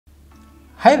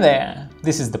Hi there,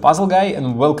 this is the Puzzle Guy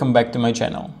and welcome back to my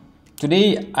channel.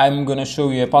 Today I'm gonna show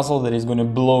you a puzzle that is gonna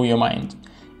blow your mind.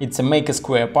 It's a make a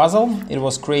square puzzle. It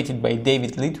was created by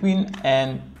David Litwin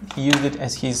and he used it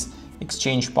as his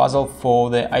exchange puzzle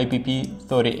for the IPP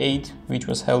 38, which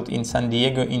was held in San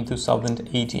Diego in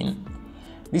 2018.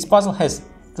 This puzzle has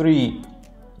 3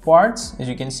 parts. As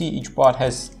you can see, each part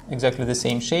has exactly the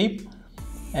same shape.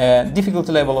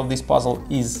 Difficulty level of this puzzle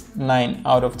is 9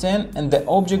 out of 10, and the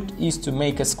object is to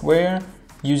make a square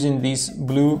using these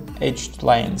blue edged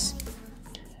lines.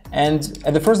 And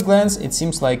at the first glance it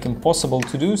seems like impossible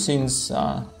to do, since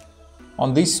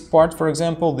on this part, for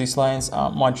example, these lines are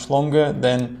much longer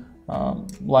than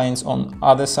lines on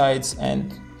other sides,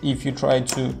 and if you try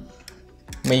to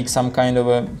make some kind of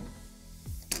a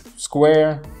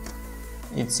square,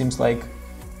 it seems like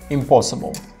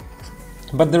impossible.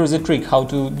 But there is a trick how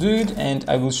to do it, and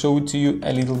I will show it to you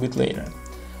a little bit later.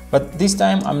 But this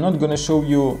time I'm not gonna show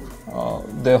you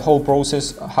the whole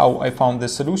process, how I found the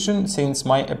solution, since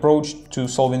my approach to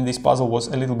solving this puzzle was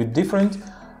a little bit different.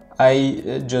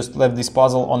 I just left this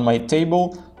puzzle on my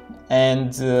table,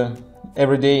 and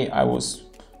every day I was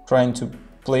trying to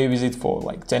play with it for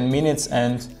like 10 minutes,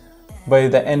 and by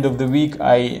the end of the week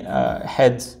I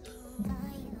had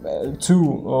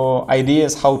 2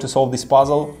 ideas how to solve this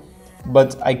puzzle.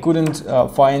 But I couldn't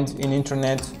find in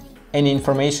internet any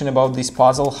information about this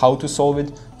puzzle, how to solve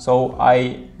it. So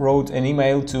I wrote an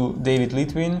email to David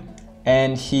Litwin,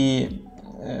 and he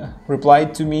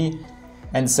replied to me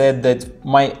and said that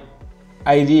my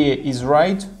idea is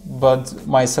right, but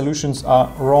my solutions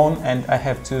are wrong, and I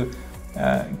have to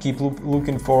keep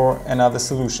looking for another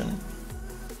solution.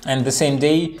 And the same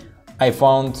day I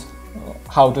found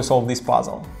how to solve this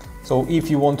puzzle. So if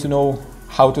you want to know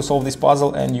how to solve this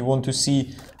puzzle and you want to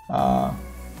see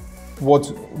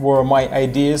what were my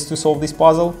ideas to solve this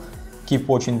puzzle, keep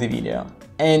watching the video.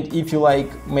 And if you like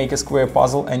make a square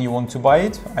puzzle and you want to buy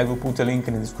it, I will put a link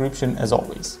in the description as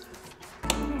always.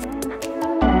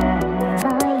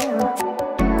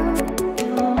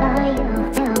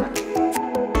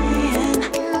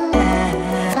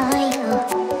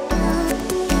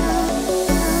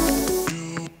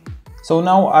 So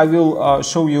now I will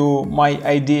show you my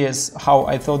ideas, how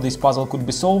I thought this puzzle could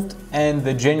be solved, and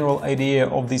the general idea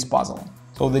of this puzzle.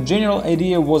 So the general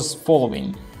idea was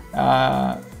following.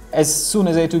 As soon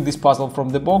as I took this puzzle from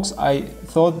the box, I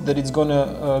thought that it's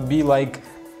gonna be like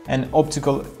an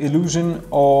optical illusion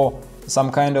or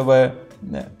some kind of a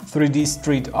 3D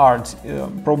street art.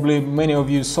 Probably many of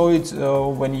you saw it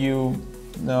when you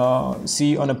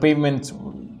see on a pavement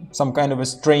some kind of a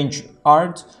strange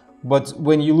art. But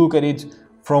when you look at it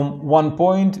from one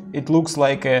point, it looks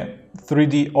like a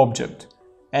 3D object,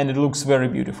 and it looks very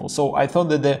beautiful. So I thought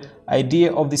that the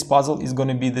idea of this puzzle is going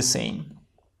to be the same.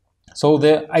 So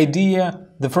the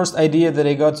first idea that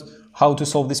I got how to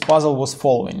solve this puzzle was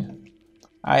following.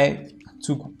 I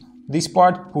took this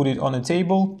part, put it on a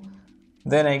table,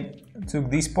 then I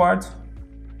took this part,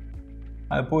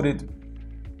 I put it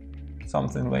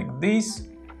something like this,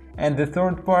 and the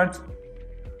third part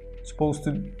supposed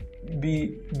to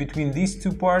be between these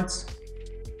 2 parts,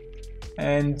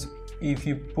 and if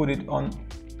you put it on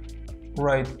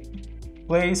right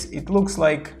place, it looks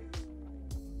like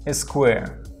a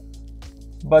square.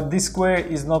 But this square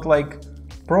is not like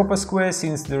proper square,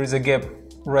 since there is a gap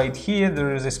right here,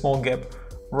 there is a small gap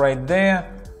right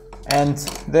there, and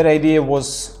that idea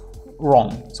was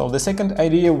wrong. So the second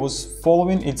idea was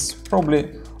following. It's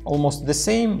probably almost the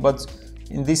same, but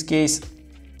in this case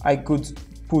I could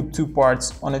put 2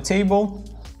 parts on a table,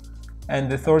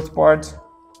 and the third part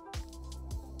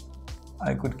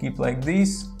I could keep like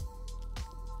this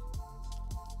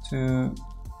to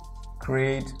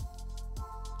create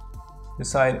the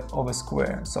side of a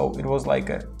square. So it was like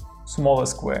a smaller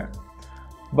square.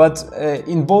 But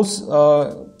in both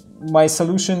my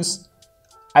solutions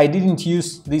I didn't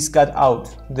use this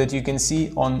cutout that you can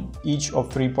see on each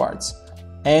of 3 parts.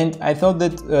 And I thought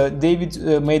that David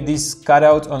made this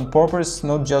cutout on purpose,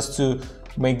 not just to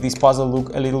make this puzzle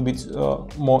look a little bit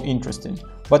more interesting.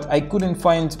 But I couldn't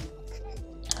find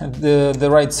the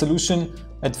right solution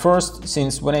at first,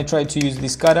 since when I tried to use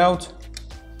this cutout,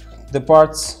 the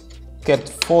parts kept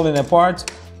falling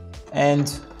apart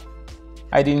and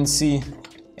I didn't see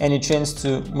any chance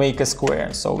to make a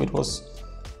square. So it was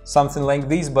something like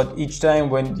this, but each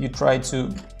time when you try to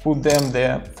put them,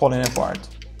 they're falling apart.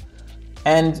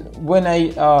 And when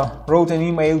I wrote an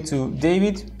email to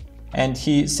David, and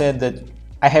he said that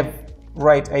I have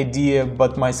right idea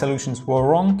but my solutions were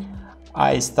wrong,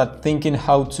 I started thinking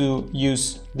how to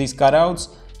use these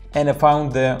cutouts, and I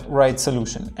found the right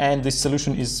solution. And this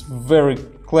solution is very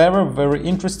clever, very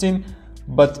interesting.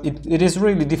 but it is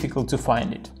really difficult to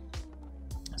find it.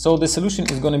 So the solution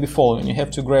is going to be following. You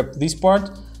have to grab this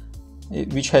part,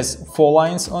 which has 4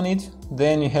 lines on it.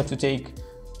 Then you have to take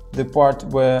the part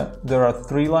where there are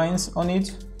 3 lines on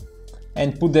it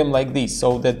and put them like this,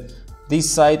 so that this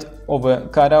side of a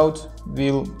cutout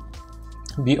will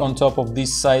be on top of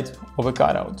this side of a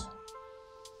cutout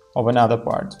of another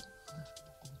part.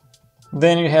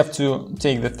 Then you have to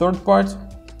take the third part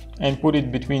and put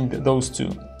it between those two.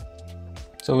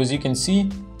 So as you can see,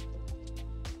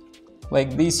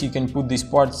 like this, you can put these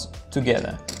parts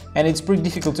together. And it's pretty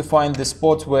difficult to find the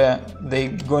spot where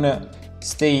they're gonna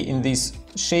stay in this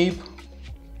shape,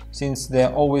 since they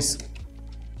always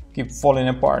keep falling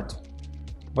apart.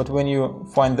 But when you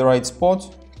find the right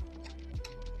spot,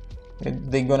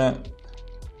 they're gonna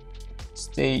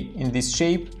stay in this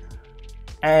shape,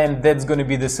 and that's gonna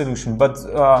be the solution. But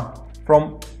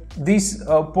from this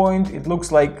point, it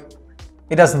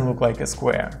doesn't look like a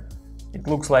square. It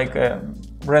looks like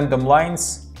random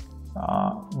lines,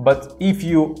 but if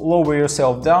you lower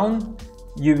yourself down,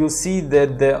 you will see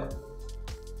that the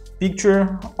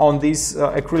picture on these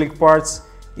acrylic parts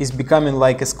is becoming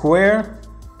like a square,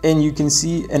 and you can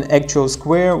see an actual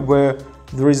square where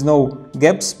there is no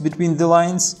gaps between the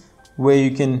lines, where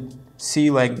you can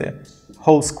see like the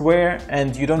whole square,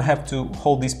 and you don't have to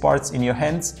hold these parts in your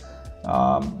hands.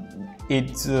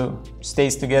 It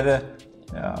stays together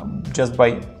just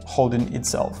by holding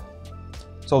itself.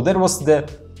 So that was the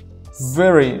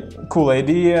very cool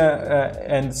idea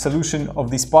and solution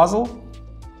of this puzzle.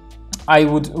 I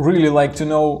would really like to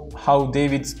know how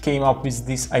David came up with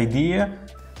this idea.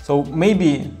 So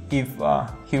maybe if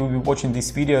he will be watching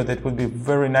this video, that would be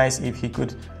very nice if he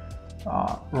could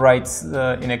write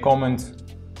in a comment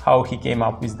how he came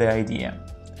up with the idea.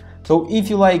 So if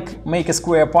you like Make a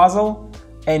Square puzzle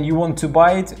and you want to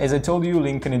buy it, as I told you,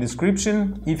 link in the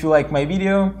description. If you like my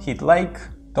video, hit like,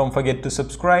 don't forget to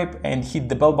subscribe and hit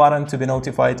the bell button to be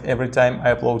notified every time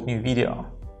I upload new video.